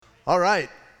All right,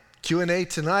 Q&A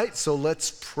tonight, so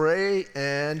let's pray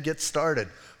and get started.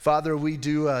 Father, we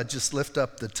do just lift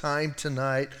up the time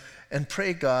tonight and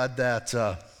pray, God, that,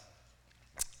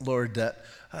 Lord, that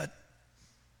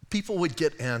people would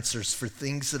get answers for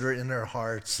things that are in their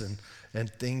hearts and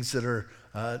things that are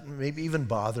maybe even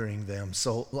bothering them.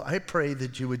 So I pray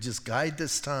that you would just guide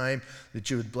this time, that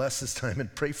you would bless this time,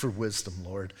 and pray for wisdom,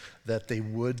 Lord, that they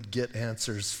would get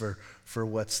answers for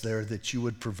what's there, that you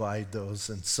would provide those.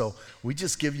 And so we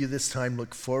just give you this time,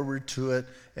 look forward to it,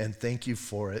 and thank you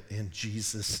for it in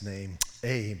Jesus' name.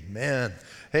 Amen.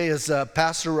 Hey, as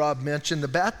Pastor Rob mentioned, the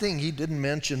bad thing he didn't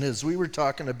mention is we were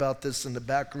talking about this in the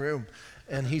back room,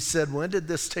 and he said, when did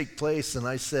this take place? And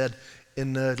I said,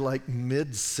 in the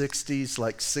mid-60s,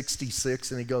 like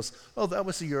 66, and he goes, oh, that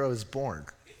was the year I was born.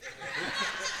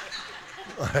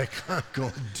 Like, I'm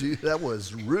going, dude, that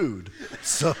was rude.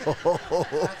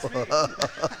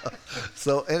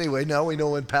 So anyway, now we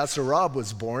know when Pastor Rob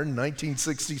was born,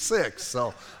 1966.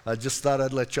 So I just thought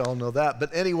I'd let y'all know that.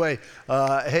 But anyway,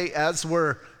 hey, as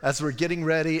we're getting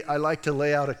ready, I like to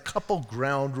lay out a couple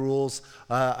ground rules.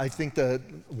 I think the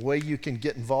way you can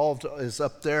get involved is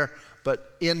up there.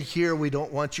 But in here, we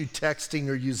don't want you texting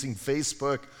or using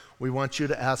Facebook. We want you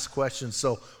to ask questions.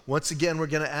 So once again, we're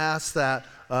going to ask that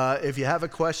if you have a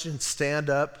question, stand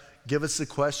up, give us a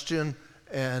question,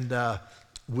 and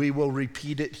we will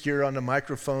repeat it here on the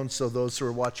microphone so those who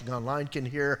are watching online can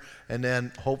hear, and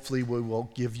then hopefully we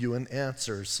will give you an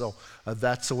answer. So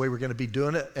that's the way we're going to be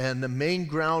doing it. And the main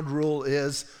ground rule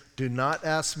is do not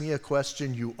ask me a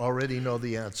question you already know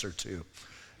the answer to.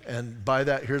 And by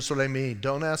that, here's what I mean.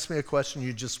 Don't ask me a question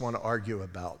you just want to argue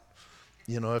about.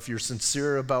 You know, if you're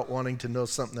sincere about wanting to know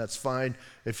something, that's fine.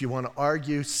 If you want to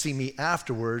argue, see me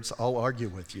afterwards, I'll argue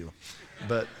with you.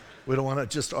 But we don't want to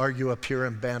just argue up here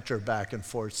and banter back and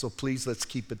forth. So please, let's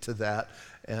keep it to that.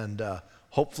 And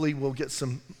hopefully we'll get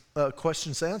some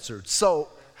questions answered. So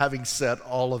having said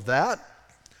all of that,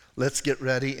 let's get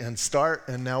ready and start.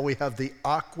 And now we have the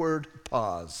awkward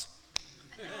pause.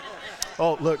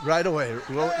 Oh, look, right away.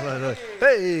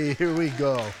 Hey, here we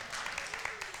go.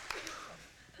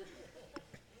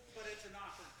 But it's an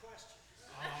awkward question.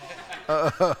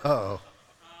 Oh.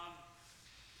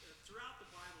 Throughout the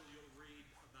Bible, you'll read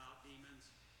about demons.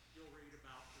 You'll read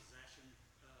about possession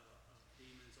of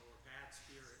demons or bad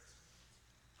spirits.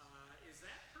 Is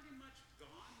that pretty much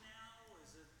gone now? Or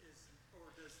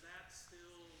does that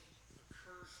still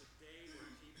occur today where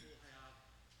people have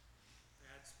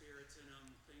bad spirits in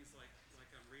them? Things like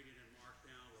I'm reading in Mark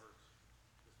now, where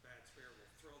this bad spirit will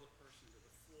throw the person to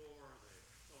the floor, they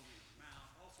foam in the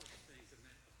mouth, all sorts of things, and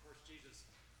then of course Jesus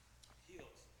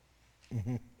heals.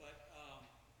 Mm-hmm. But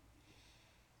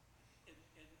and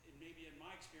maybe in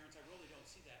my experience, I really don't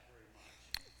see that very much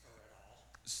or at all.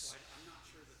 So I'm not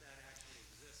sure that actually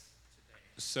exists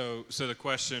today. So the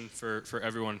question for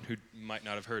everyone who might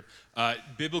not have heard,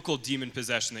 biblical demon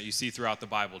possession that you see throughout the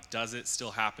Bible, does it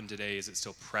still happen today? Is it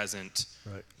still present?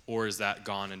 Right. Or is that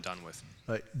gone and done with?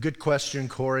 Right. Good question,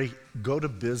 Corey. Go to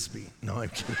Bisbee. No, I'm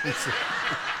kidding.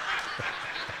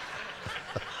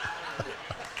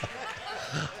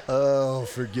 Oh,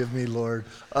 forgive me, Lord.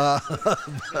 But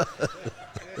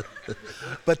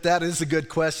that is a good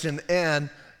question. And,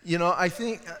 you know,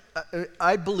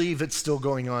 I believe it's still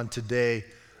going on today.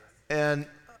 And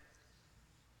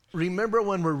remember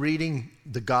when we're reading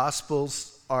the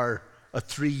Gospels are a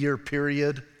 3-year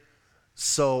period?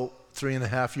 So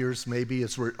 3.5 years maybe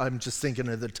I'm just thinking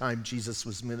of the time Jesus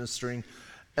was ministering.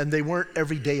 And they weren't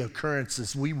everyday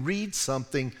occurrences. We read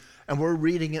something and we're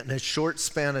reading it in a short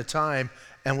span of time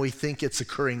and we think it's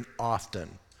occurring often.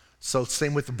 So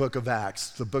same with the book of Acts.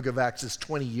 The book of Acts is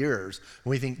 20 years.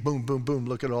 And we think, boom, boom, boom,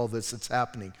 look at all this that's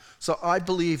happening. So I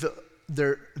believe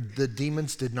the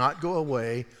demons did not go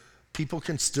away. People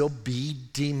can still be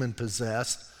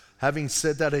demon-possessed. Having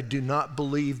said that, I do not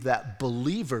believe that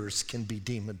believers can be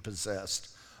demon-possessed.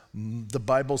 The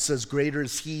Bible says, greater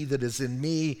is he that is in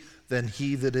me than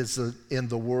he that is in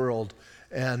the world.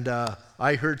 And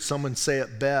I heard someone say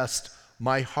it best,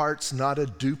 my heart's not a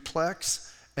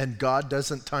duplex, and God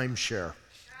doesn't timeshare.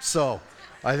 So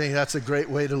I think that's a great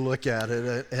way to look at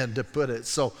it and to put it.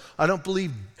 So I don't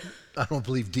believe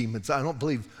demons. I don't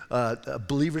believe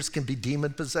believers can be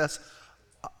demon-possessed.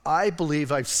 I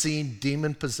believe I've seen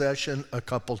demon possession a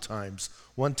couple times.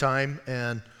 One time,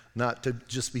 and not to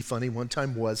just be funny, one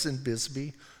time was in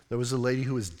Bisbee. There was a lady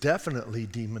who was definitely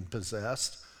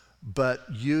demon-possessed, but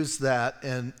used that,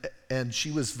 and she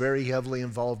was very heavily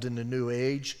involved in the New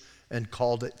Age and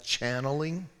called it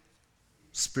channeling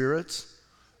spirits.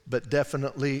 But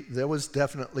definitely, there was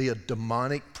definitely a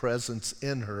demonic presence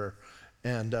in her.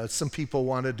 And some people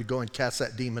wanted to go and cast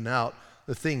that demon out.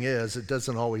 The thing is, it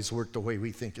doesn't always work the way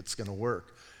we think it's going to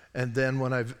work. And then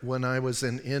when I was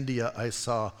in India, I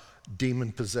saw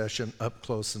demon possession up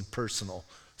close and personal.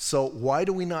 So why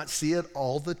do we not see it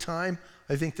all the time?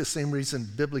 I think the same reason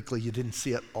biblically you didn't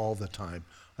see it all the time.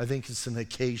 I think it's an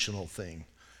occasional thing.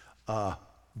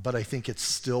 But I think it's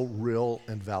still real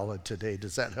and valid today.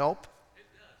 Does that help? It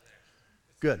does,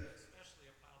 actually. Good. Especially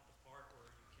about the part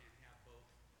where you can't have both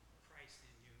Christ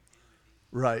in you and a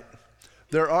demon. Right.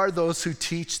 There are those who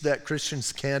teach that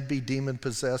Christians can be demon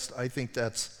possessed. I think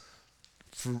that's,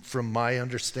 from my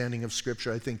understanding of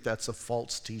Scripture, I think that's a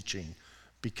false teaching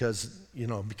because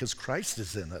Christ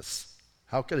is in us.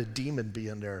 How could a demon be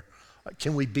in there?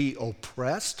 Can we be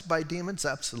oppressed by demons?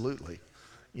 Absolutely.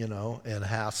 And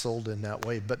hassled in that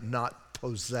way, but not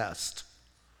possessed.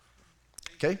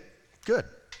 Okay? Good.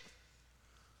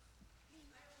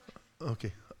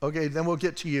 Okay, then we'll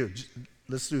get to you.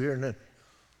 Let's do here and then.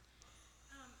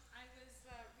 I was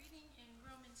reading in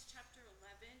Romans chapter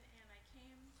 11, and I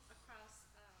came across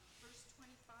verse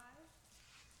 25.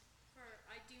 For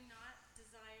I do not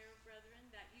desire, brethren,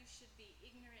 that you should be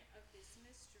ignorant of this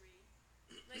mystery,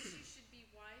 lest you should be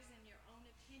wise in your own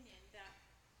opinion, that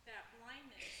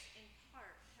blindness in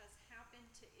part has happened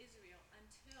to Israel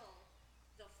until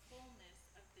the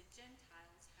fullness of the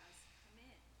Gentiles has come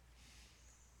in.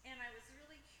 And I was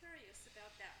really curious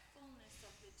about that fullness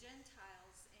of the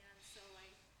Gentiles, and so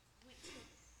I went to a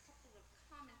couple of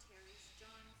commentaries,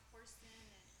 John Corson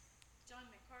and John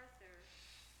MacArthur,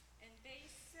 and they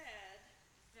said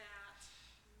that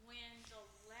when the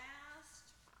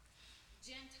last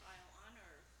Gentile on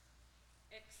earth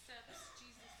accepts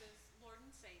Jesus as Lord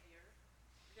and Savior,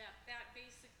 that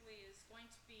basically is going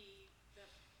to be, the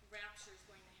rapture is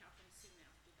going to happen soon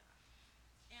after that.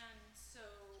 And so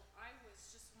I was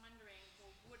just wondering,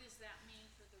 well, what does that mean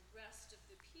for the rest of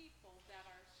the people that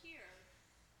are here?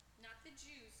 Not the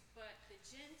Jews, but the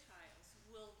Gentiles.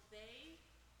 Will they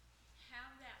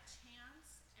have that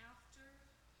chance after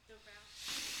the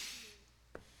rapture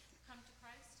to come to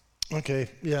Christ? Okay,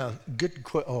 yeah, good.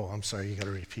 I'm sorry, you got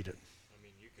to repeat it. I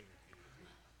mean, you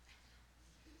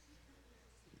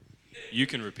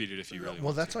can repeat it if you really want.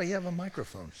 Well, that's why you have a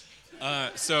microphone.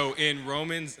 So in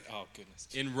Romans,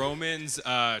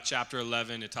 chapter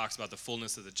 11, it talks about the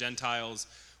fullness of the Gentiles.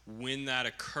 When that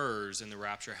occurs and the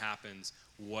rapture happens,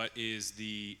 what is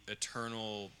the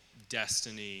eternal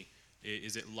destiny?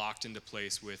 Is it locked into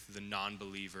place with the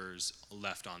non-believers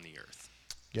left on the earth?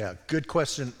 Yeah, good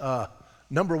question.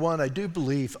 Number one, I do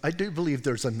believe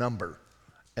there's a number,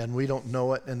 and we don't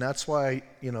know it, and that's why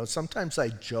sometimes I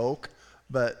joke,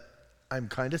 but I'm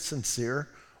kind of sincere.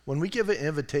 When we give an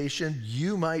invitation,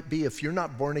 you might be, if you're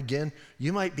not born again,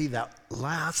 you might be that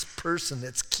last person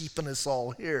that's keeping us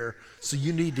all here. So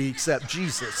you need to accept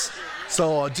Jesus.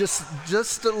 So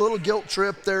just a little guilt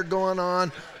trip there going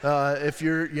on. If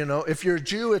you're a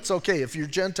Jew, it's okay. If you're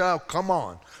Gentile, come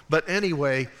on. But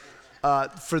anyway,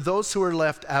 for those who are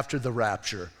left after the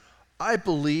rapture, I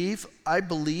believe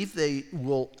they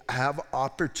will have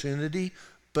opportunity.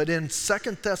 But in 2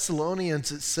 Thessalonians,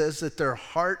 it says that their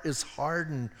heart is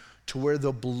hardened to where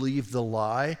they'll believe the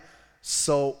lie.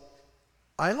 So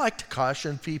I like to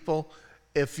caution people,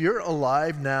 if you're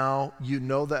alive now, you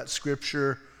know that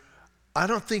scripture, I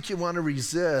don't think you want to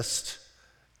resist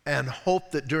and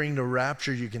hope that during the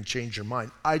rapture you can change your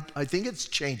mind. I think it's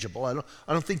changeable. I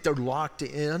don't think they're locked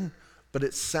in, but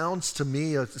it sounds to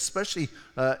me, especially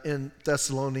in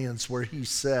Thessalonians where he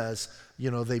says,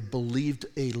 they believed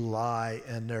a lie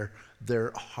and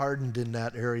they're hardened in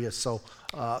that area. So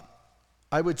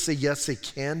I would say yes, they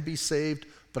can be saved,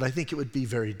 but I think it would be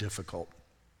very difficult.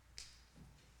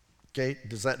 Okay,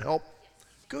 does that help?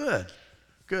 Good.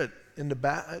 In the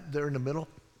back, there in the middle.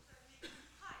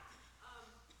 Hi.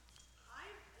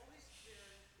 I've always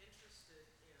been interested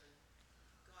in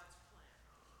God's plan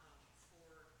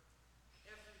for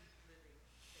every living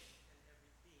thing and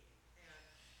every being. And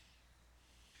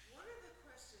one of the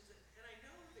questions, and I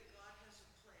know that God has a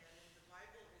plan, and the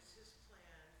Bible is his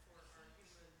plan for our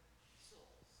human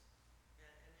souls,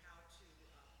 and how to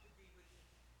be with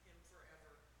him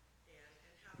forever, and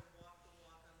how to walk the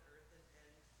walk on earth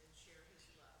and share his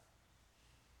love.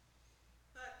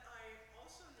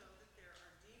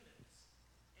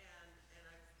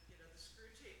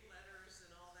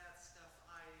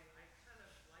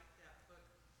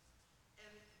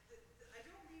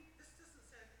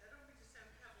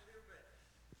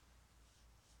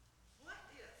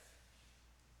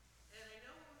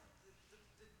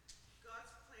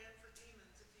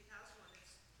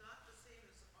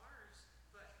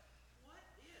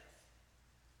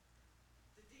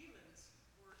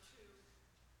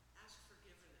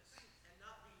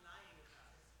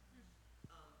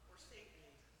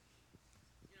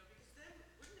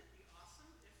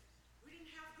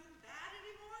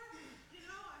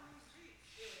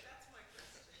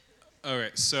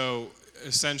 so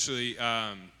essentially,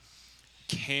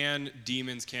 can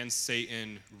demons, can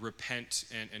Satan repent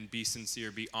and be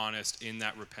sincere, be honest in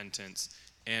that repentance,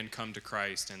 and come to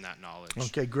Christ in that knowledge?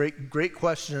 Okay, great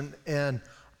question. And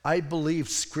I believe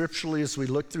scripturally, as we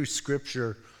look through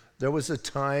Scripture, there was a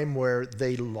time where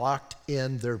they locked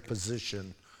in their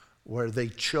position, where they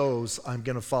chose, I'm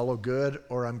going to follow good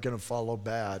or I'm going to follow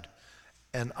bad.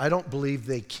 And I don't believe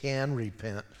they can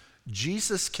repent.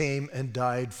 Jesus came and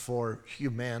died for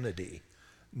humanity,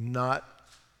 not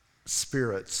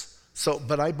spirits. So,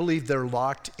 but I believe they're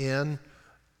locked in,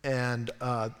 and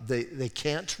they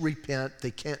can't repent.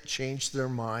 They can't change their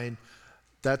mind.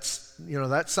 That's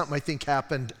something I think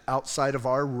happened outside of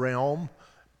our realm,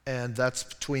 and that's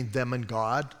between them and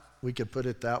God. We could put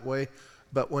it that way.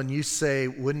 But when you say,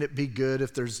 wouldn't it be good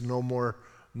if there's no more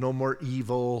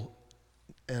evil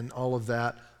and all of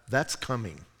that, that's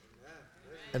coming.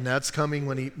 And that's coming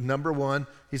when number one,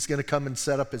 he's going to come and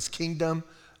set up his kingdom.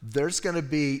 There's going to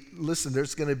be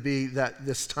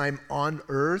this time on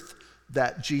earth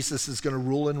that Jesus is going to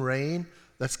rule and reign.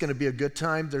 That's going to be a good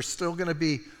time. There's still going to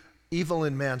be evil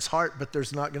in man's heart, but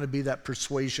there's not going to be that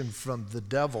persuasion from the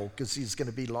devil, because he's going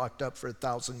to be locked up for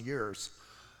 1,000 years.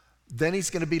 Then he's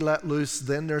going to be let loose.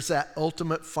 Then there's that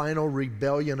ultimate final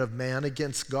rebellion of man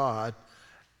against God.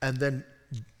 And then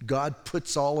God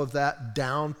puts all of that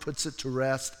down, puts it to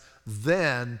rest.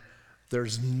 Then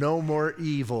there's no more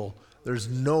evil. There's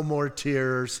no more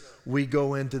tears. We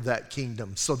go into that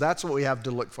kingdom. So that's what we have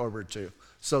to look forward to.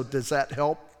 So does that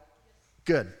help?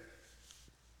 Good.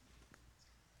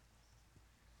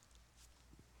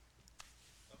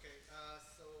 Okay,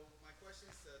 so my question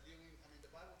is,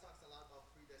 the Bible talks a lot about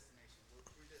predestination. We're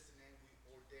predestinated, we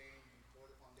ordained before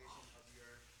the foundation of the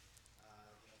earth,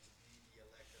 to be the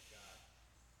elect of God.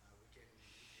 We can,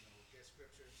 get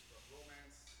scriptures from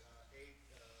Romans 8,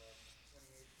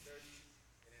 28, 30,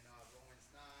 and then Romans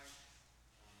 9,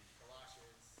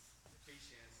 Colossians,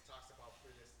 Ephesians, talks about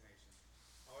predestination.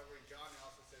 However, in John, it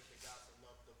also says that God so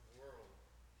loved the world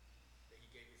that he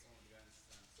gave his only begotten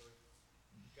Son. So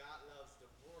God loves the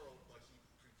world, but he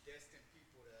predestined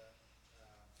people to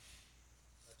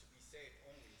be saved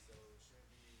only. So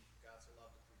shouldn't be God so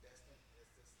loved the predestined?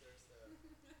 There's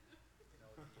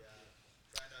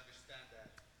trying to understand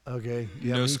that. Okay.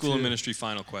 Yeah, No me school too. of ministry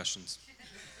final questions.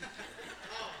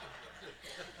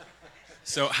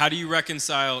 So how do you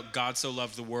reconcile God so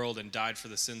loved the world and died for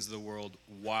the sins of the world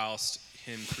whilst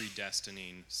him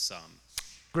predestining some?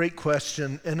 Great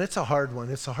question, and it's a hard one.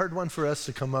 It's a hard one for us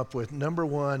to come up with. Number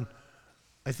one,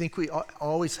 I think we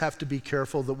always have to be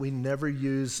careful that we never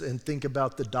use and think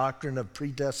about the doctrine of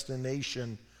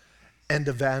predestination and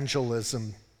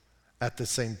evangelism at the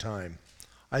same time.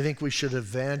 I think we should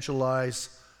evangelize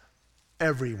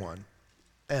everyone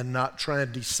and not try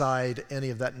and decide any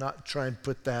of that, not try and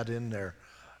put that in there.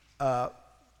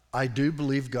 I do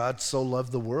believe God so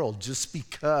loved the world. Just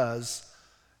because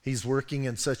he's working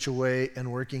in such a way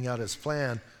and working out his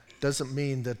plan doesn't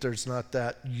mean that there's not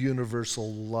that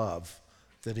universal love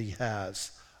that he has.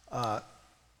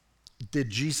 Did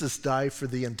Jesus die for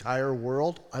the entire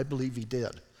world? I believe he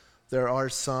did. There are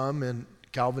some in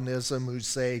Calvinism who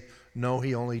say, no,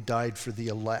 he only died for the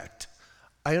elect.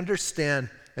 I understand,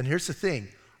 and here's the thing,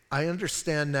 I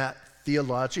understand that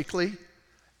theologically,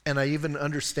 and I even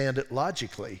understand it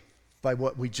logically by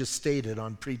what we just stated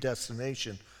on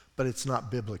predestination, but it's not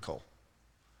biblical.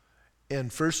 In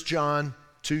 1 John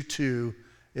 2:2,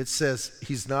 it says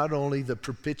he's not only the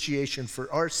propitiation for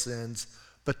our sins,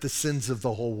 but the sins of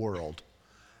the whole world.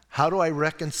 How do I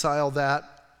reconcile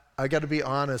that? I got to be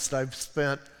honest, I've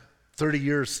spent 30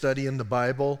 years studying the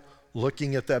Bible,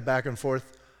 looking at that back and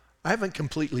forth. I haven't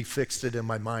completely fixed it in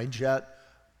my mind yet,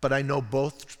 but I know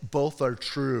both are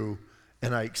true,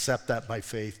 and I accept that by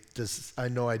faith. I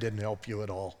know I didn't help you at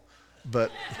all,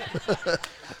 but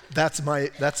that's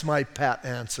my pat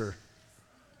answer.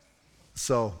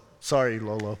 So, sorry,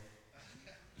 Lolo.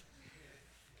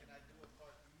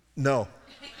 No,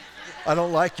 I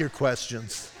don't like your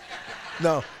questions.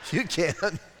 No, you can.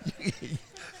 This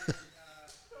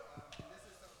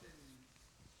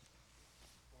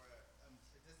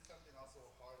is something also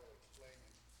hard to explain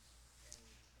in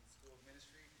school of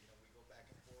ministry. We go back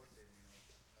and forth and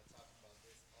I talk about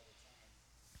this all the time.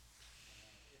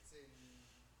 It's in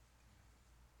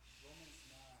Romans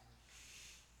 9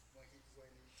 when he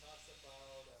talks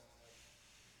about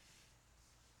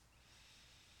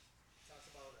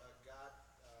God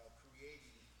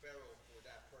creating Pharaoh for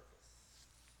that purpose.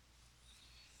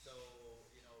 So,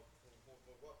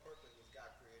 for what purpose was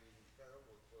God creating Pharaoh?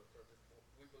 For a purpose,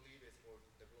 we believe it's for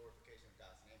the glorification of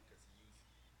God's name, because he used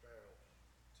Pharaoh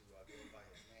to glorify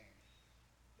his name.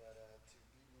 But to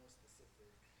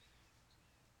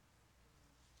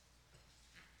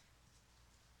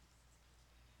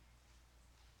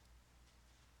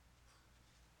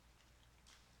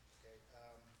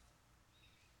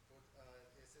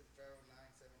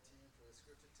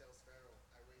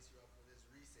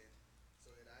reason,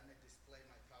 so that I may display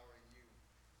my power in you,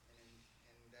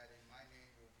 and that in my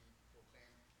name will be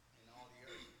proclaimed in all the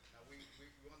earth. Now we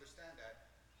understand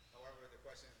that. However, the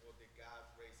question is, well, did God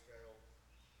raise Pharaoh,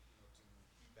 to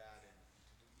be bad and to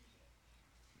do evil?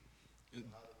 So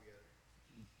how do we?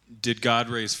 Did God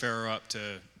raise Pharaoh up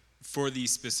for the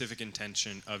specific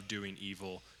intention of doing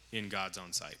evil in God's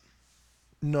own sight?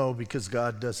 No, because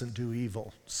God doesn't do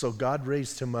evil. So God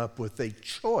raised him up with a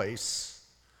choice.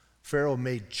 Pharaoh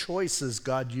made choices.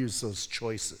 God used those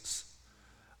choices.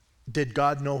 Did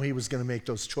God know he was going to make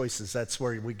those choices? That's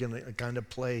where we're going to kind of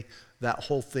play that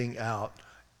whole thing out.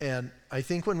 And I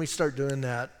think when we start doing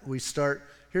that,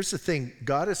 here's the thing.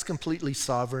 God is completely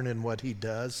sovereign in what he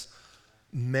does.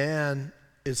 Man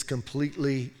is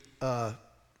completely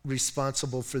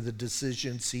responsible for the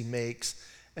decisions he makes,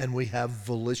 and we have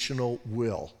volitional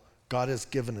will. God has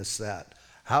given us that.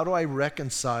 How do I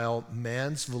reconcile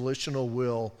man's volitional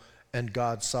will and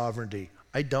God's sovereignty?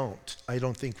 I don't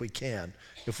think we can.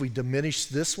 If we diminish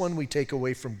this one, we take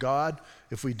away from God.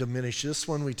 If we diminish this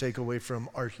one, we take away from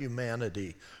our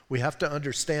humanity. We have to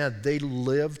understand they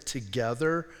live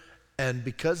together, and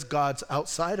because God's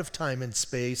outside of time and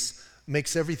space,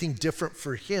 makes everything different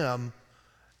for him,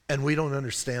 and we don't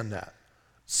understand that.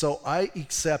 So I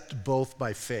accept both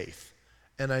by faith.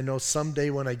 And I know someday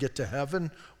when I get to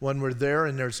heaven, when we're there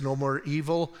and there's no more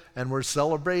evil and we're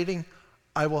celebrating,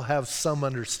 I will have some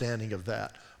understanding of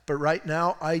that. But right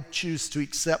now, I choose to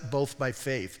accept both by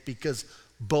faith because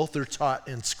both are taught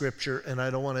in Scripture, and I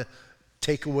don't want to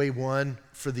take away one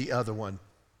for the other one.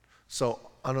 So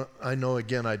I know,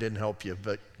 again, I didn't help you,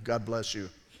 but God bless you.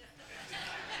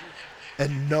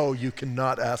 And no, you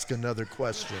cannot ask another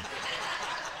question.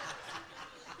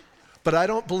 But I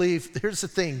don't believe, here's the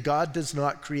thing, God does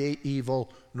not create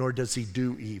evil, nor does he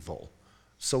do evil.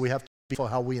 So we have to be careful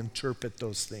how we interpret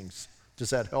those things.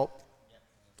 Does that help?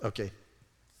 Okay.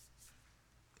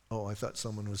 Oh, I thought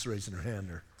someone was raising their hand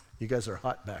there. You guys are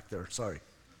hot back there, sorry.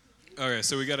 Okay,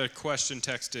 so we got a question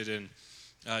texted in.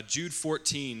 Jude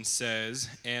 14 says,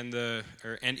 and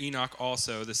Enoch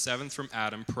also, the seventh from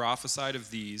Adam, prophesied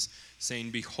of these, saying,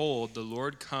 behold, the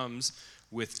Lord comes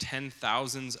with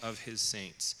 10,000s of his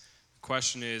saints. The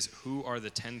question is, who are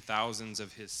the 10,000s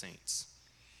of his saints?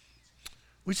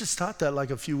 We just taught that like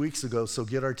a few weeks ago, so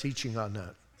get our teaching on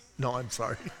that. No, I'm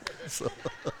sorry.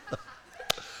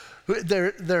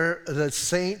 They're the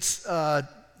saints,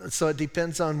 so it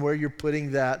depends on where you're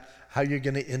putting that, how you're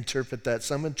going to interpret that.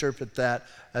 Some interpret that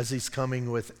as he's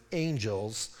coming with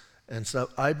angels, and so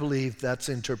I believe that's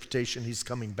the interpretation. He's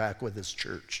coming back with his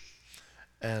church.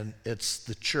 And it's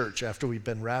the church. After we've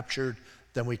been raptured,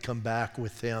 then we come back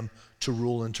with him to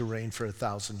rule and to reign for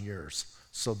 1,000 years.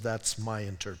 So that's my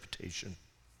interpretation.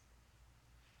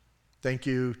 Thank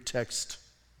you, text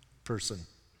person.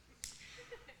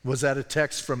 Was that a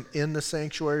text from in the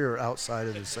sanctuary or outside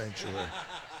of the sanctuary?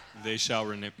 They shall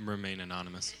remain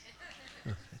anonymous.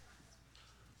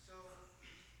 So,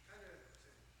 kind of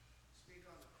to speak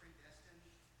on the predestined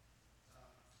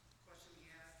question we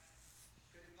had,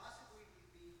 could it possibly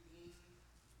mean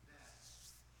that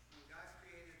when God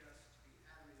created us to be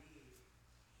Adam and Eve,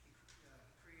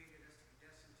 he created us to be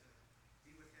destined to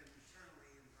be with him eternally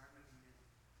in the Garden of Eden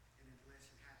and in bliss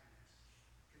and happiness?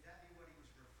 Could that be what he was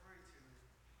referring to?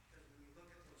 Because when you look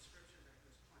at those scriptures that he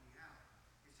was pointing out,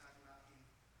 he's talking about he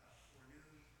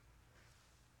foreknew.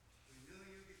 We knew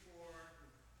you before,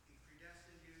 he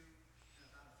predestined you, and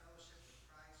about a fellowship with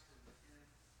Christ and with him.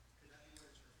 Could that be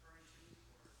what it's referring to?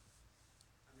 Or,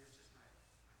 I mean, it's just my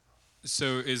thought.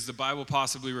 So is the Bible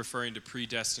possibly referring to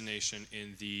predestination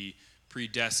in the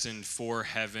predestined for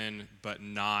heaven, but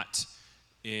not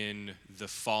in the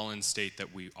fallen state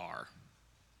that we are?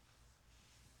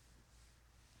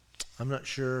 I'm not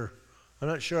sure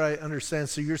I understand.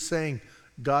 So you're saying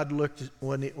God looked,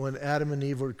 when Adam and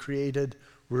Eve were created,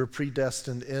 were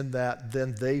predestined in that,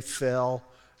 then they fell,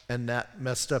 and that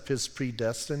messed up his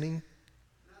predestining?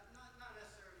 Not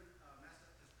necessarily messed up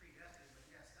his predestined, but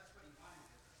yes, that's what he wanted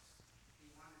with us. He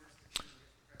wanted us to be in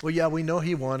his presence. Well, yeah, we know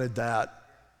he wanted that,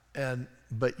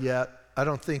 but yet I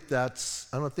don't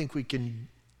think we can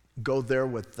go there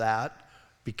with that,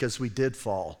 because we did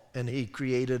fall, and he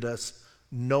created us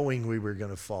knowing we were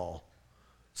going to fall.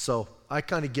 So I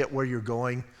kind of get where you're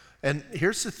going. And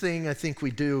here's the thing I think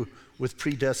we do with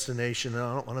predestination, and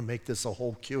I don't want to make this a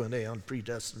whole Q&A on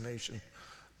predestination,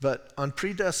 but on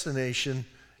predestination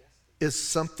is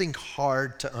something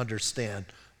hard to understand.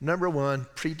 Number one,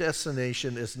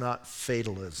 predestination is not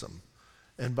fatalism.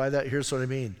 And by that, here's what I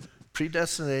mean.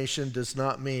 Predestination does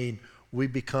not mean we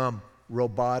become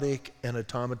robotic and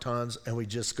automatons and we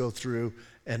just go through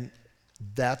and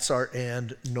That's our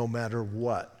end no matter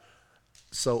what.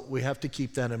 So we have to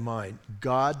keep that in mind.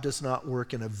 God does not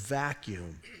work in a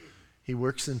vacuum. He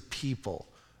works in people.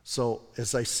 So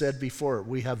as I said before,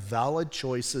 we have valid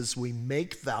choices. We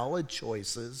make valid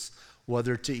choices,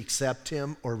 whether to accept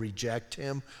him or reject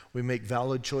him. We make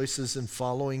valid choices in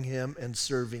following him and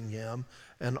serving him.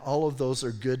 And all of those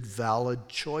are good, valid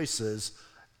choices.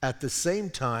 At the same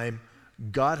time,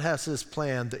 God has his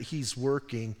plan that he's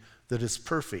working that is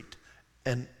perfect.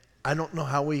 And I don't know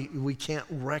how we can't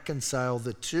reconcile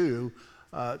the two.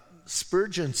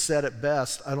 Spurgeon said it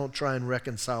best, I don't try and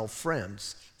reconcile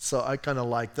friends. So I kind of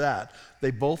like that. They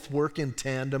both work in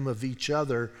tandem of each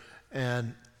other.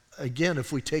 And again,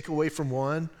 if we take away from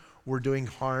one, we're doing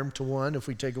harm to one. If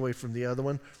we take away from the other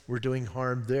one, we're doing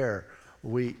harm there.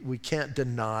 We can't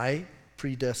deny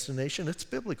predestination. It's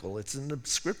biblical. It's in the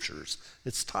scriptures.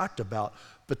 It's talked about.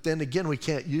 But then again, we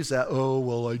can't use that, oh,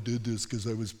 well, I did this because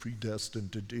I was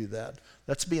predestined to do that.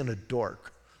 That's being a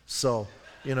dork. So,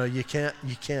 you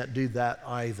can't do that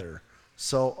either.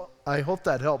 So I hope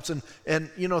that helps. And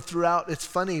throughout, it's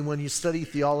funny when you study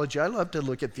theology. I love to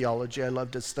look at theology. I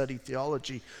love to study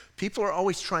theology. People are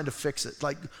always trying to fix it.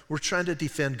 Like, we're trying to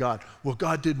defend God. Well,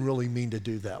 God didn't really mean to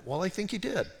do that. Well, I think he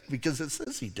did, because it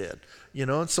says he did.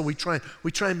 And so we try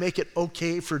and make it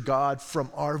okay for God from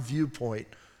our viewpoint.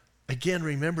 Again,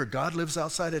 remember, God lives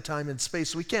outside of time and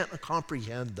space. We can't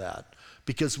comprehend that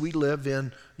because we live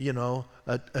in,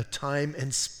 a time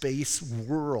and space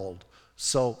world.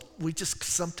 So we just,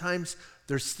 sometimes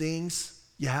there's things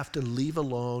you have to leave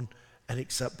alone and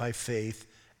accept by faith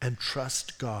and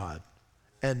trust God.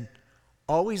 And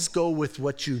always go with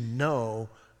what you know,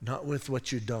 not with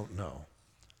what you don't know.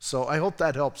 So I hope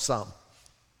that helps some.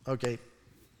 Okay.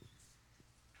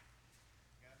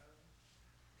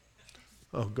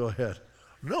 Oh, go ahead.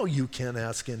 No, you can't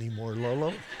ask anymore,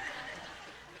 Lolo.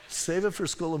 Save it for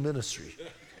School of Ministry.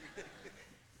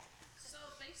 So,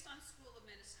 based on School of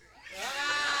Ministry. I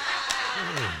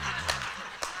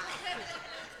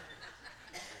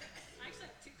actually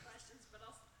have two questions, but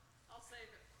I'll save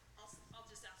it. I'll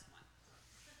just ask one.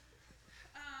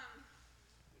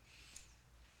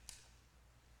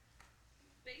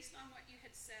 Based on what you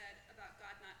had said about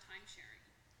God not time sharing,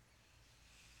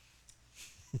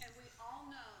 and we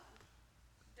all know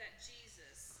that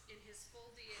Jesus, in his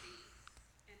full deity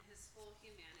and his full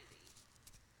humanity,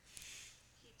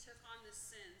 he took on the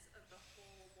sins of the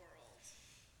whole world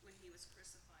when he was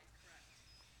crucified, correct?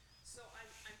 So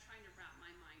I'm trying to wrap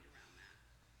my mind around that,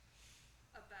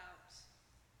 about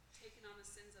taking on the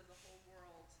sins of the whole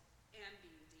world and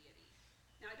being deity.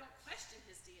 Now, I don't question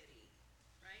his deity,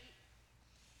 right?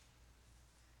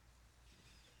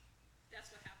 That's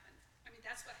what happened. I mean,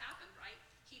 that's what happened, right?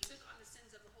 He took on the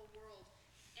sins of the whole world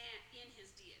and in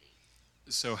his deity.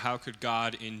 So how could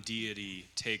God in deity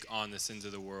take on the sins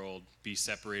of the world, be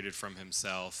separated from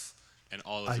himself, and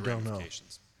all of the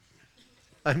ramifications?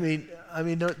 I mean,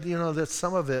 that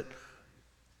some of it,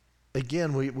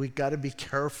 again, we got to be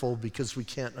careful because we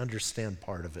can't understand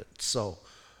part of it. So,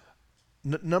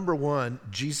 number one,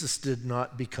 Jesus did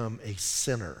not become a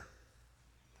sinner.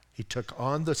 He took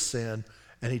on the sin,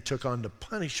 and he took on the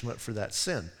punishment for that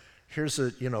sin. Here's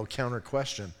a, counter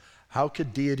question. How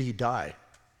could deity die?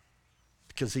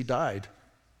 Because he died.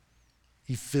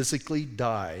 He physically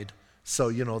died.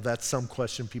 So, that's some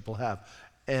question people have.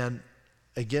 And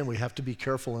again, we have to be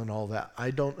careful in all that.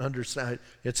 I don't understand.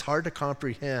 It's hard to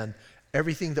comprehend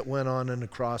everything that went on in the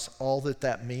cross, all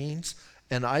that means.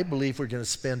 And I believe we're going to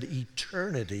spend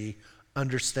eternity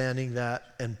understanding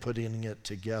that and putting it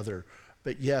together.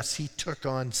 But yes, he took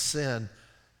on sin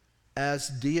as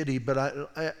deity. But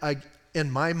I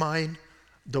in my mind,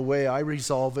 the way I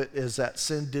resolve it is that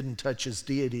sin didn't touch his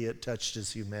deity, it touched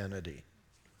his humanity.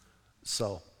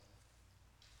 So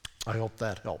I hope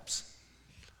that helps.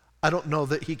 I don't know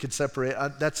that he could separate.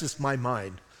 That's just my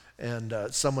mind. And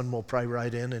someone will probably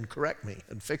write in and correct me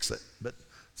and fix it. But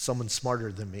someone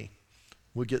smarter than me.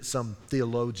 We'll get some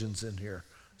theologians in here.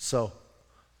 So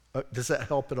does that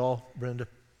help at all, Brenda?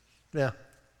 Yeah.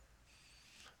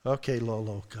 Okay,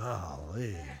 Lolo.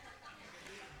 Golly.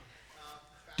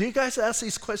 Do you guys ask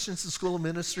these questions in School of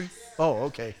Ministry? Oh,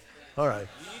 okay. All right.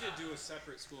 We need to do a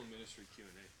separate School of Ministry Q&A.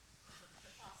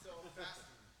 So fasting.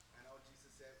 I know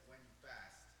Jesus said when you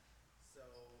fast. So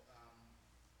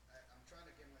I'm trying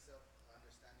to get myself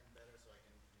understanding better so I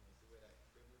can do it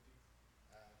biblically.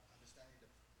 Understanding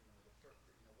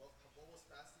what was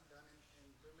fasting done in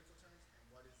biblical terms and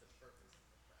what is the purpose of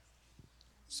fasting.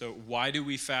 So why do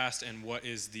we fast, and what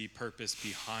is the purpose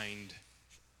behind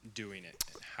doing it?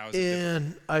 How is it different?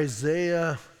 In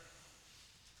Isaiah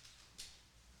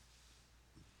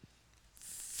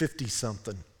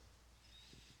 50-something.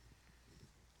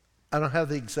 I don't have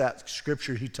the exact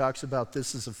scripture. He talks about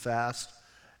this as a fast.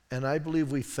 And I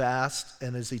believe we fast,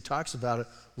 and as he talks about it,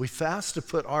 we fast to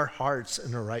put our hearts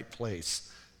in the right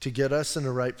place, to get us in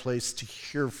the right place to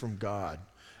hear from God,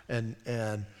 and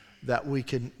that we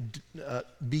can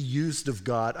be used of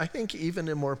God, I think even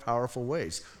in more powerful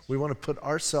ways. We want to put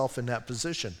ourselves in that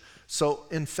position. So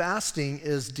in fasting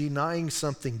is denying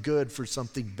something good for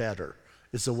something better,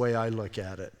 is the way I look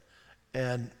at it.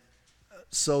 And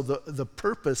so the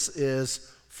purpose is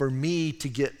for me to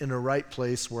get in a right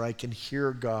place where I can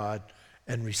hear God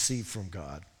and receive from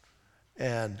God.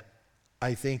 And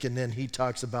I think, and then he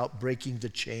talks about breaking the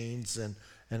chains and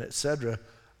et cetera.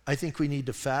 I think we need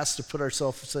to fast to put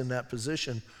ourselves in that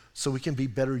position so we can be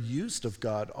better used of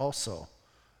God also.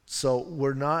 So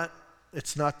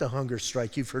it's not the hunger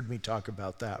strike. You've heard me talk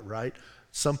about that, right?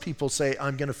 Some people say,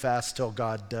 I'm going to fast till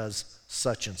God does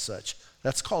such and such.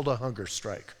 That's called a hunger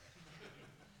strike.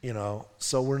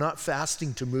 So we're not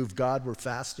fasting to move God, we're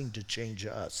fasting to change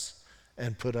us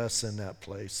and put us in that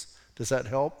place. Does that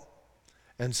help?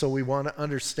 And so we want to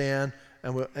understand,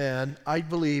 and I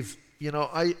believe,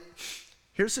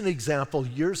 here's an example.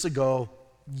 Years ago,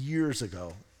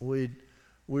 we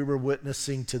were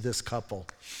witnessing to this couple,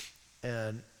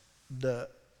 and the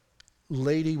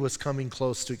lady was coming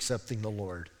close to accepting the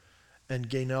Lord. And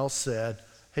Gaynell said,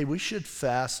 hey, we should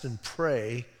fast and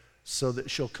pray so that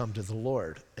she'll come to the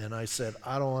Lord. And I said,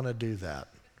 I don't want to do that.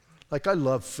 Like, I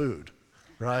love food,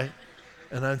 right?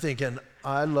 And I'm thinking,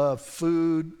 I love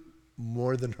food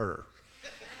more than her.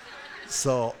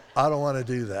 So I don't want to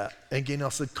do that. And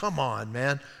Gaynell said, come on,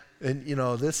 man. And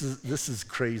this is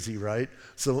crazy, right?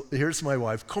 So here's my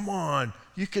wife, come on,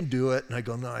 you can do it. And I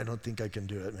go, no, I don't think I can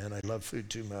do it, man. I love food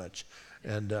too much.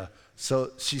 And so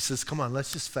she says, come on,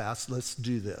 let's just fast. Let's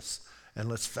do this. And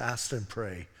let's fast and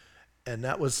pray. And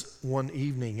that was one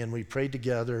evening, and we prayed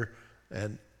together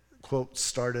and, quote,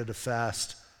 started a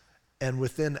fast. And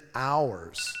within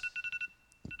hours,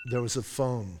 there was a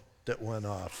phone that went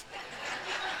off.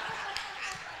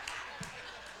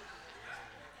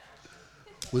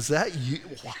 Was that you?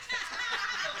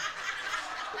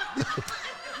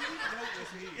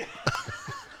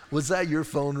 Was that your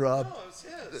phone, Rob? No, it was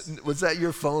his. Was that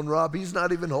your phone, Rob? He's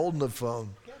not even holding the phone.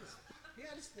 He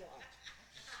had his watch.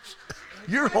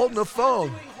 You're holding the phone.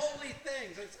 Doing holy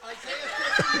things. It's Isaiah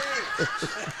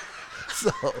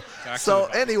 58. So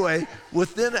anyway,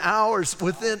 within hours,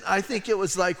 I think it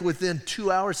was like within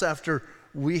 2 hours after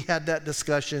we had that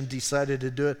discussion, decided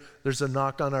to do it, there's a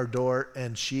knock on our door,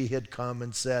 and she had come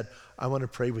and said, I want to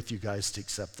pray with you guys to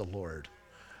accept the Lord.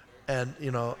 And,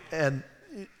 and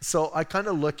so I kind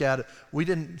of look at it. We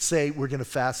didn't say we're going to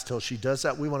fast till she does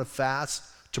that. We want to fast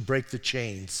to break the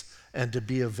chains and to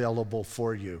be available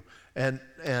for you. And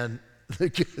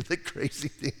the crazy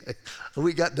thing,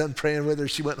 we got done praying with her.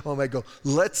 She went home. I go,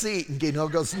 let's eat. And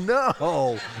Gaynell goes,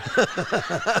 no.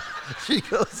 She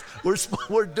goes,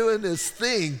 we're doing this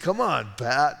thing. Come on,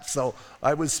 Pat. So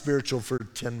I was spiritual for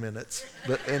 10 minutes.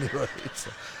 But anyway,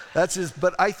 so that's just,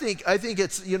 but I think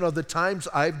it's, the times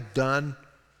I've done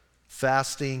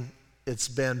fasting, it's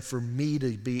been for me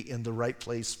to be in the right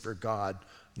place for God,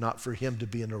 not for him to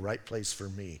be in the right place for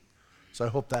me. So I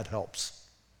hope that helps.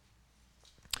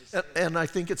 And I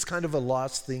think it's kind of a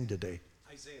lost thing today.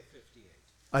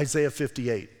 Isaiah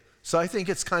 58. So I think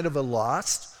it's kind of a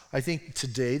lost. I think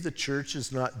today the church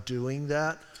is not doing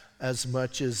that as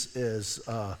much as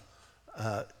I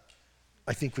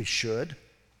think we should.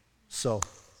 So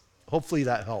hopefully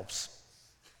that helps.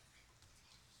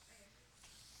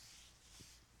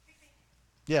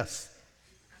 Yes.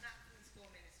 I'm not from the school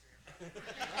ministry.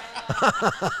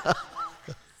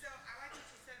 So I like what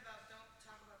you said about don't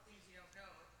talk about things you don't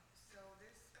know. So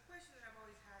there's a question that I've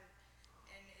always had,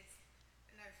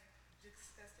 and I've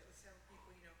discussed it with several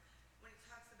people. When it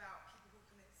talks about people who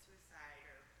commit suicide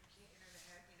or you can't enter the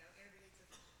head, enter the gates of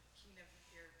the kingdom if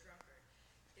you're a drunkard.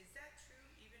 Is that true?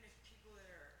 Even if people that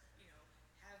are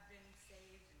have been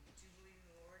saved and do believe in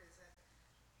the Lord, is that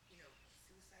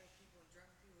suicide people and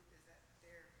drunk people, is that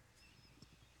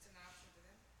it's an option for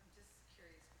them? I'm just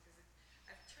curious because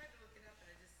I've tried to look it up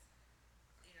and I just,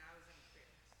 I was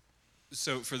unclear.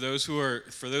 So for those who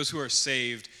are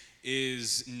saved,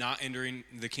 is not entering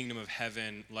the kingdom of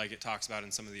heaven, like it talks about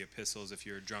in some of the epistles, if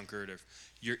you're a drunkard, if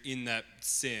you're in that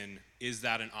sin, is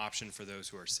that an option for those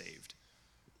who are saved?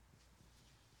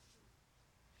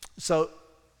 So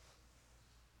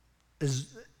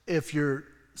if you're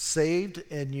saved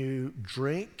and you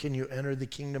drink, can you enter the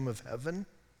kingdom of heaven?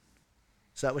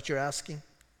 Is that what you're asking?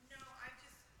 No, I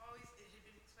just always, it had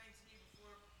been explained to me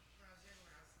before when I was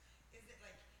younger, is it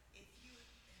like if you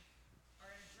are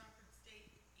in a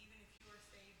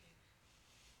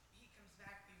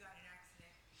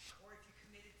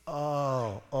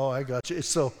Oh, I got you.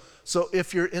 So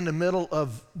if you're in the middle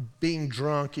of being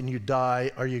drunk and you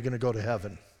die, are you going to go to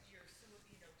heaven? People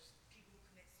who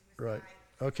commit suicide. Right.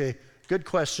 Okay. Good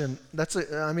question.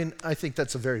 I think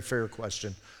that's a very fair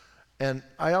question. And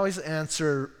I always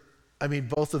answer,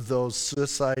 both of those,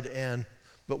 suicide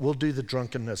but we'll do the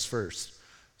drunkenness first.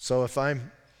 So if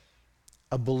I'm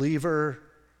a believer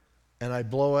and I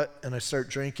blow it and I start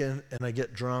drinking and I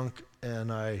get drunk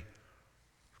and I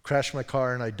crash my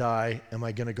car and I die, am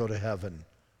I going to go to heaven?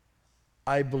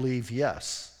 I believe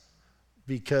yes,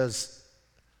 because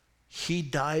he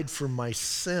died for my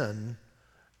sin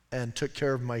and took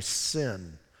care of my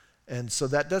sin. And so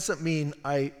that doesn't mean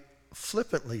I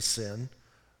flippantly sin,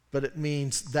 but it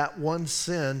means that one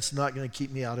sin's not going to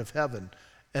keep me out of heaven.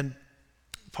 And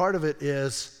part of it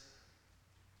is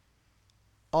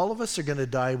all of us are going to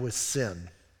die with sin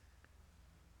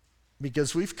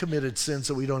because we've committed sins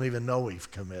that we don't even know we've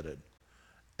committed.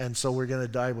 And so we're going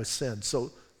to die with sin.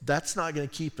 So that's not going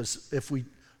to keep us.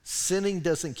 Sinning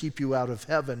doesn't keep you out of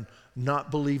heaven,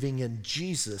 not believing in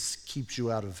Jesus keeps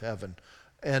you out of heaven.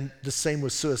 And the same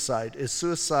with suicide. Is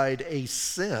suicide a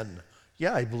sin?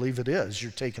 Yeah, I believe it is.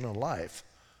 You're taking a life.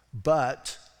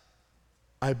 But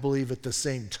I believe at the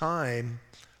same time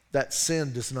that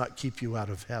sin does not keep you out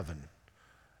of heaven.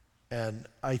 And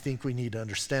I think we need to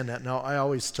understand that. Now, I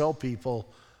always tell people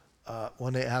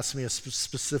when they ask me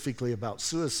specifically about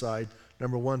suicide,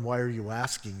 number one, why are you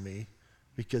asking me?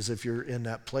 Because if you're in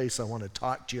that place, I want to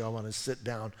talk to you. I want to sit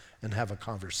down and have a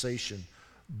conversation.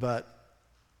 But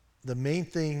the main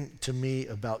thing to me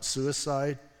about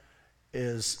suicide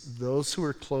is those who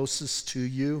are closest to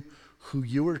you, who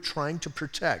you are trying to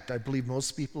protect. I believe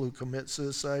most people who commit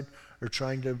suicide are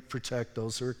trying to protect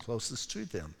those who are closest to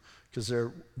them because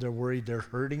they're worried they're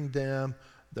hurting them,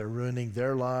 they're ruining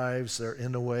their lives, they're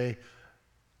in a way.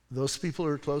 Those people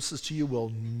who are closest to you will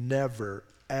never,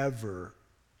 ever,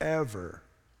 ever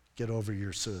get over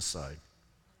your suicide.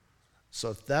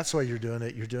 So if that's why you're doing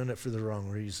it for the wrong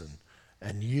reason.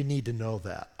 And you need to know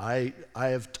that. I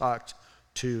have talked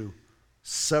to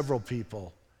several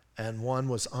people, and one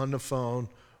was on the phone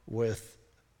with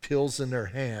pills in their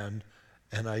hand,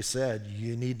 and I said,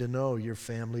 you need to know your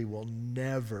family will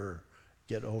never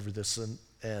get over this.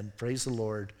 And praise the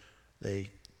Lord, they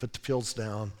put the pills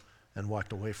down and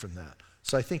walked away from that.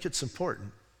 So I think it's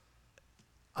important.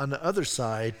 On the other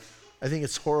side, I think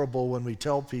it's horrible when we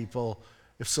tell people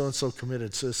if so-and-so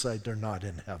committed suicide, they're not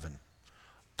in heaven.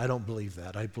 I don't believe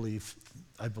that. I believe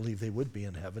they would be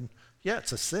in heaven. Yeah,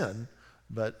 it's a sin,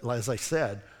 but as I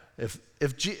said, if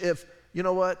you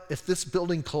know what, if this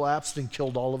building collapsed and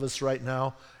killed all of us right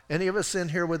now, any of us in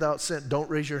here without sin, don't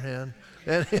raise your hand.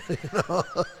 And,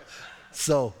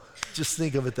 so just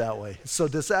think of it that way. So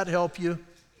does that help you?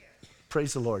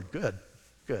 Praise the Lord. Good.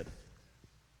 Here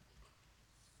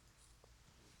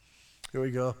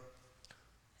we go.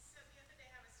 So the other day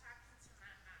I was talking to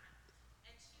my aunt,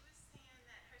 and she was saying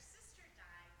that her sister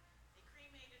died. They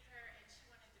cremated her, and she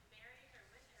wanted to bury her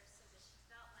with her so that she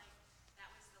felt like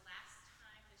that was the last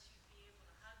time that she'd be able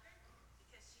to hug her,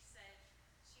 because she said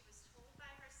she was told by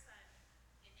her son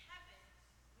in heaven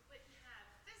we wouldn't have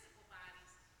physical bodies,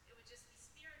 it would just be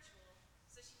spiritual,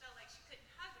 so she felt like she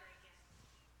couldn't hug her again.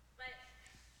 But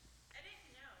I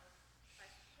didn't know if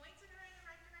I pointed her in the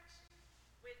right direction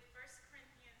with 1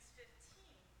 Corinthians 15,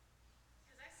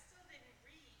 because I still didn't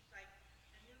read like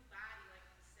a new body like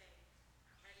you say.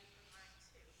 I'm ready for mine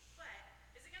too. But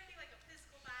is it going to be like a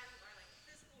physical body or like a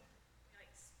physical, like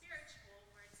spiritual,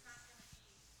 where it's not going to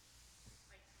be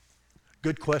like?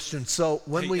 Good question. So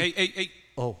when Hey.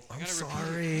 Oh, I I'm gotta sorry.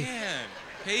 repeat it. Man,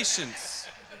 patience.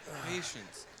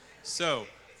 So,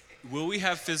 will we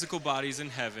have physical bodies in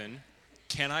heaven?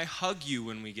 Can I hug you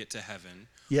when we get to heaven?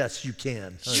 Yes, you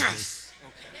can. Yes!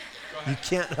 You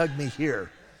can't hug me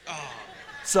here.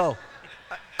 So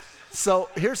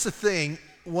here's the thing.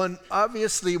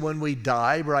 Obviously when we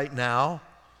die right now,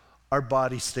 our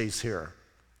body stays here.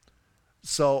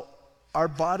 So our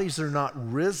bodies are not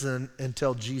risen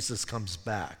until Jesus comes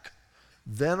back.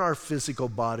 Then our physical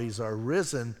bodies are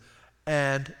risen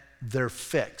and they're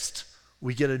fixed.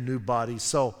 We get a new body.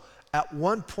 So at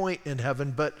one point in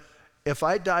heaven, but if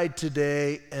I died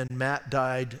today and Matt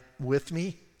died with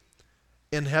me,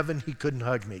 in heaven he couldn't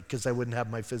hug me because I wouldn't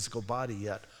have my physical body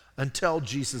yet until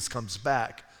Jesus comes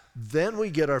back. Then we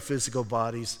get our physical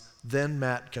bodies, then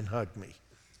Matt can hug me.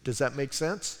 Does that make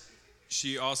sense?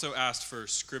 She also asked for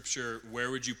scripture. Where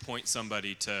would you point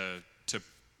somebody to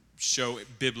show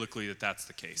biblically that that's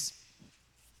the case?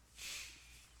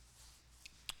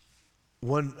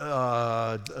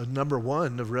 Number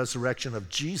one, the resurrection of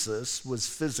Jesus was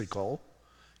physical.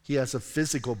 He has a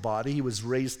physical body. He was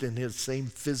raised in his same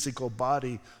physical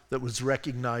body that was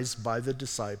recognized by the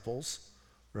disciples,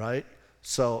 right?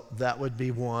 So that would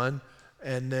be one.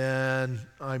 And then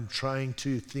I'm trying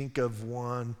to think of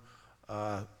one.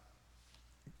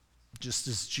 Just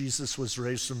as Jesus was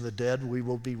raised from the dead, we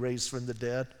will be raised from the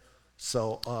dead.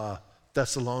 So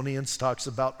Thessalonians talks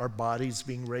about our bodies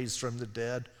being raised from the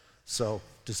dead. So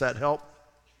does that help?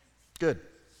 Good.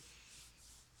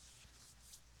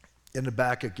 In the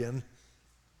back again.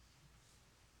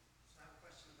 So I have a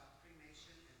question about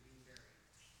cremation and being buried.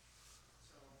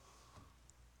 So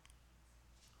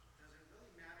does it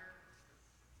really matter if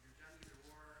you're done either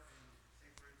or, and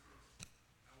say for instance,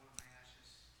 I want my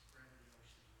ashes spread in the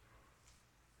ocean?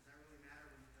 Does that really matter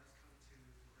when it does come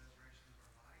to the resurrection of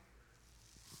our body?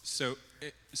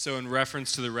 So in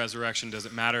reference to the resurrection, does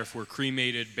it matter if we're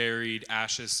cremated, buried,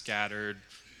 ashes scattered,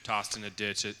 tossed in a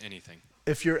ditch, anything?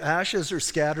 If your ashes are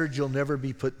scattered, you'll never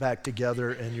be put back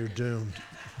together and you're doomed.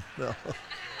 No.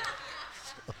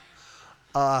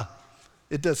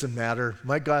 It doesn't matter.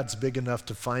 My God's big enough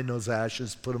to find those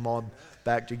ashes, put them all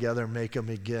back together, and make them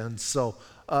again. So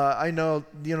I know,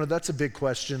 that's a big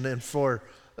question. And for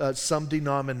some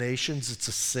denominations, it's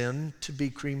a sin to be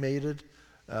cremated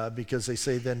because they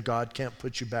say then God can't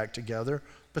put you back together.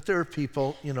 But there are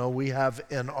people, we have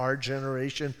in our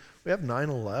generation, we have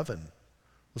 9/11.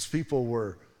 Those people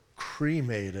were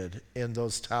cremated in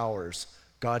those towers.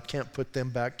 God can't put them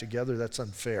back together. That's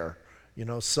unfair,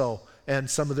 So, and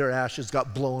some of their ashes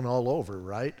got blown all over,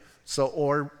 right? So,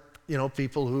 or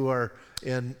people who are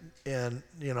in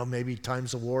maybe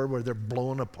times of war where they're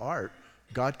blown apart.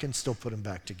 God can still put them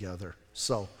back together.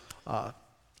 So, I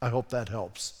hope that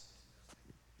helps.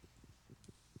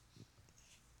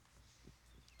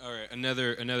 All right,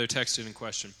 another texted-in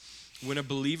question. When a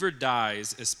believer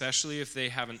dies, especially if they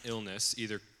have an illness,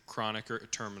 either chronic or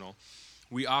terminal,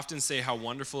 we often say how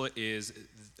wonderful it is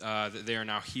that they are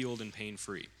now healed and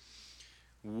pain-free.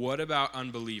 What about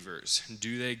unbelievers?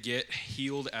 Do they get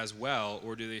healed as well,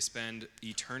 or do they spend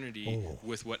eternity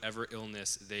with whatever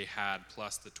illness they had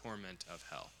plus the torment of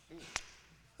hell?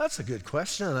 That's a good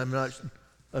question. I'm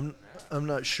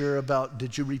not sure about.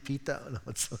 Did you repeat that? No,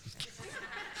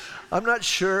 I'm not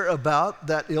sure about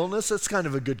that illness. That's kind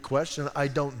of a good question. I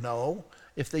don't know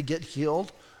if they get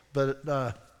healed, but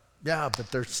they're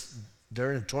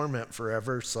in torment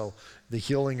forever. So the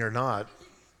healing or not,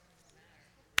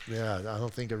 I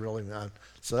don't think it really matters.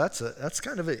 So that's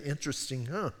kind of an interesting,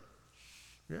 Yeah,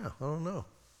 I don't know.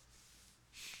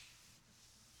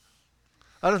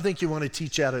 I don't think you want to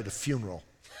teach that at a funeral.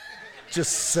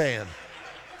 Just saying.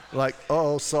 Like,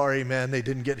 oh, sorry, man, they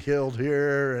didn't get healed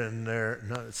here, and they're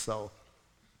not so.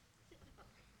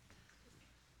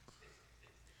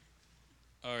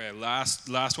 All right,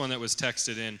 last one that was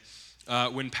texted in.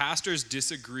 When pastors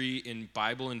disagree in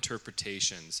Bible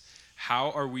interpretations,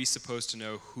 how are we supposed to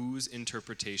know whose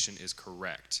interpretation is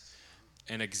correct?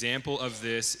 An example of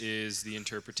this is the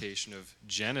interpretation of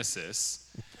Genesis.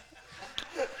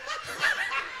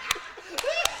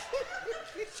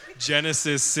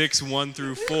 Genesis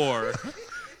 6:1-4,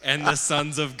 and the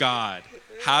sons of God.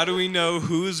 How do we know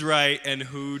who's right and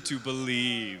who to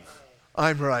believe?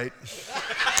 I'm right.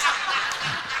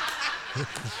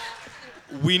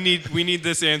 We need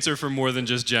this answer for more than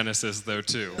just Genesis, though,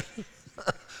 too.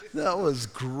 That was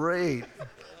great.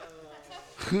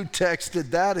 Who texted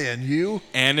that in? You?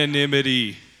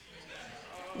 Anonymity.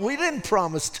 We didn't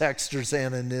promise texters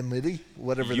anonymity,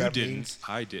 whatever You that didn't. means.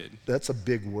 I did. That's a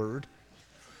big word.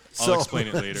 I'll explain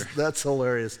it later. That's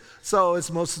hilarious. So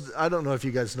I don't know if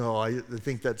you guys know, I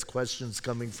think that's questions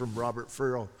coming from Robert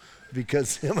Furrow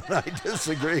because him and I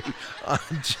disagree on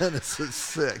Genesis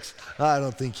 6. I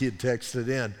don't think he'd texted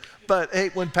in. But hey,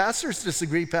 when pastors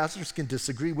disagree, pastors can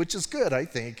disagree, which is good, I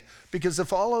think, because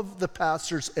if all of the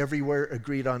pastors everywhere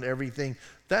agreed on everything,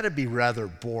 that'd be rather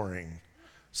boring.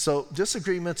 So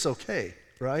disagreement's okay,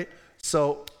 right?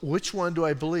 So which one do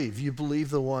I believe? You believe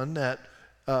the one that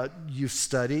you've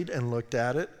studied and looked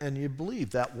at it, and you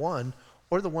believe that one,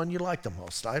 or the one you like the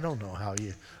most. I don't know how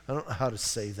to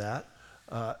say that.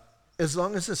 As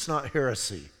long as it's not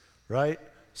heresy, right?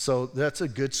 So that's a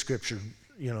good scripture,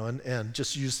 and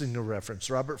just using the reference.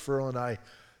 Robert Furrow and I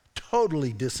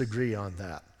totally disagree on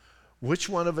that. Which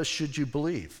one of us should you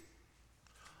believe?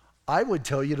 I would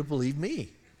tell you to believe me,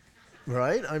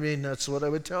 right? I mean, that's what I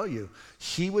would tell you.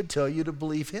 He would tell you to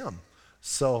believe him.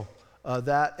 So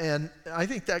and I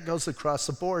think that goes across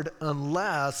the board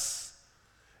unless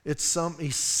it's some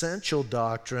essential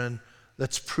doctrine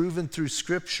that's proven through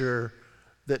Scripture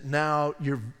that now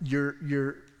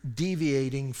you're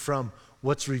deviating from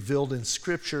what's revealed in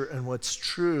Scripture and what's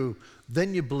true,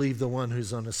 then you believe the one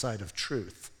who's on the side of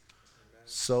truth.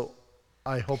 So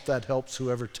I hope that helps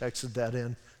whoever texted that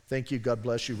in. Thank you. God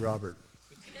bless you, Robert.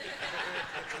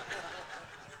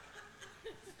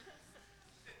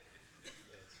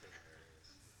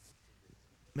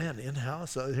 Man,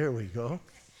 in-house, here we go.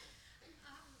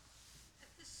 At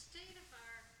the state of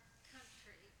our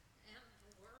country and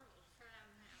the world, for that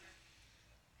matter,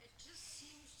 it just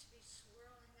seems to be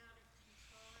swirling out of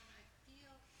control, and I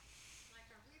feel like,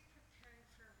 are we preparing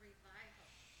for a revival?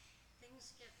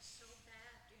 Things get so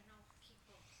bad,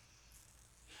 people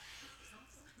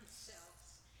dump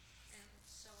themselves, and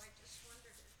so I just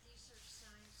wondered if these are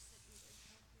signs that you would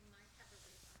think we might have a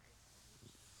revival.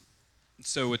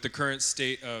 So with the current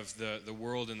state of the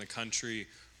world and the country,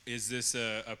 is this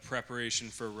a preparation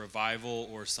for revival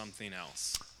or something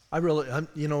else?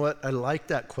 You know what? I like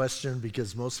that question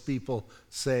because most people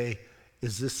say,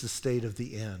 is this the state of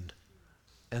the end?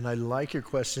 And I like your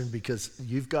question because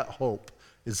you've got hope.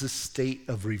 Is this state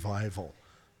of revival?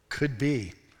 Could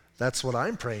be. That's what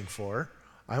I'm praying for.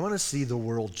 I want to see the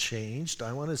world changed.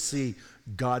 I want to see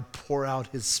God pour out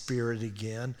his Spirit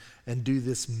again and do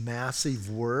this massive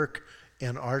work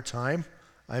in our time.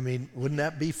 I mean, wouldn't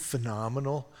that be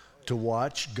phenomenal to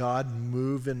watch God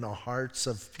move in the hearts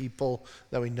of people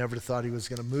that we never thought he was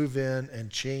going to move in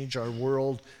and change our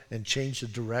world and change the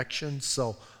direction?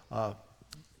 So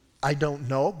I don't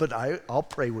know, but I'll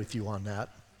pray with you on that.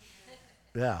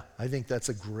 Yeah, I think that's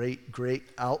a great, great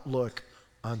outlook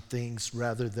on things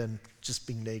rather than just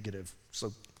being negative.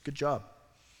 So good job.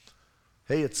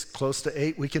 Hey, it's close to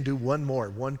 8. We can do one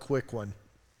more, one quick one.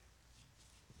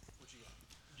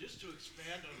 Just to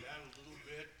expand on that a little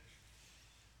bit,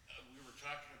 we were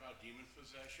talking about demon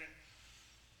possession.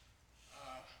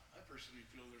 I personally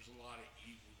feel there's a lot of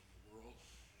evil in the world,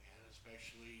 and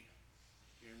especially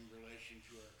in relation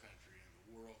to our country and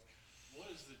the world.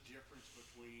 What is the difference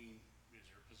between, is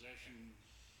there possession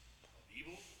of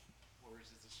evil, or is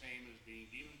it the same as being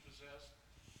demon possessed?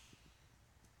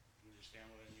 Do you understand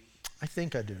what I mean? I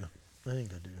think I do.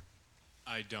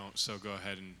 I don't, so go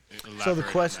ahead and elaborate So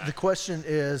on the question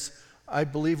is, I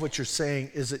believe what you're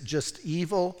saying, is it just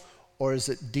evil or is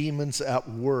it demons at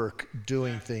work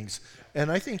doing things?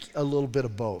 And I think a little bit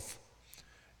of both.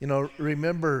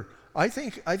 Remember, I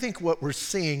think what we're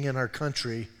seeing in our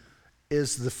country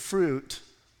is the fruit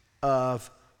of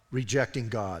rejecting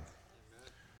God.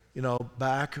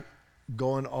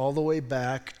 Going all the way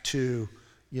back to,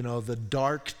 the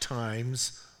dark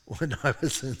times when I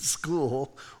was in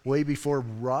school, way before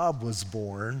Rob was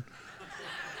born.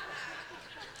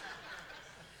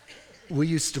 We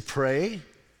used to pray.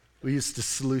 We used to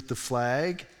salute the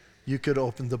flag. You could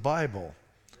open the Bible.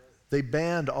 They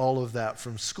banned all of that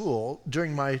from school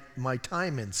during my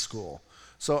time in school.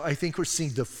 So I think we're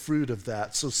seeing the fruit of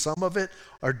that. So some of it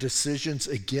are decisions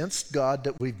against God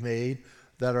that we've made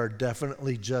that are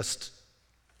definitely just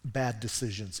bad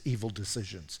decisions, evil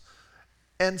decisions.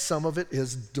 And some of it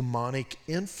is demonic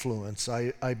influence.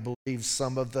 I believe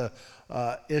some of the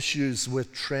issues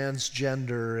with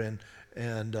transgender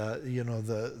and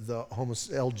the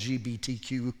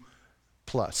LGBTQ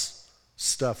plus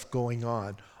stuff going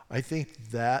on. I think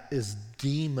that is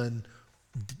demon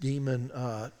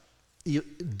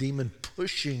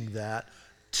pushing that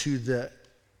to the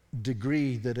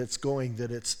degree that it's going,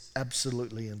 that it's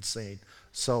absolutely insane.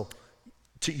 So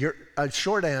a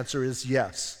short answer is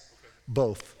yes.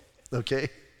 Both. Okay?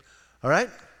 All right?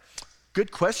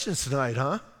 Good questions tonight,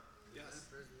 huh? Yes.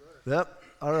 Yep.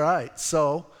 All right.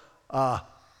 So,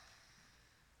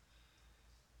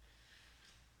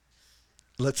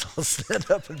 let's all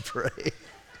stand up and pray.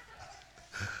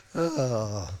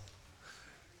 Oh,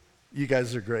 you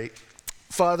guys are great.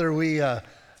 Father, we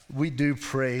do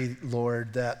pray,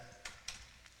 Lord, that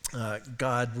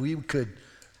God, we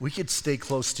could stay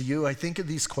close to you. I think of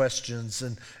these questions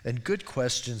and good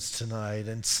questions tonight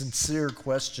and sincere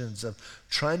questions of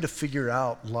trying to figure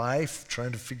out life,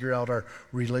 trying to figure out our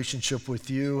relationship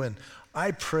with you. And I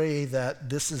pray that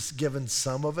this has given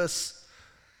some of us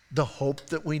the hope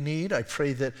that we need. I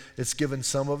pray that it's given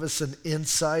some of us an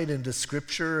insight into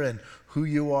Scripture and who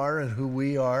you are and who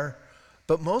we are.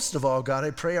 But most of all, God,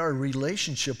 I pray our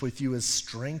relationship with you is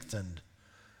strengthened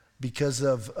because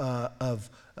of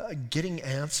getting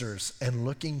answers and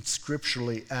looking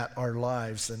scripturally at our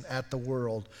lives and at the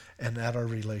world and at our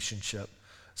relationship.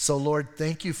 So, Lord,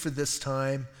 thank you for this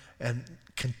time, and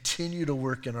continue to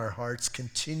work in our hearts,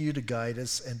 continue to guide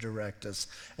us and direct us.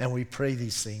 And we pray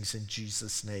these things in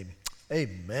Jesus' name.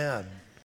 Amen.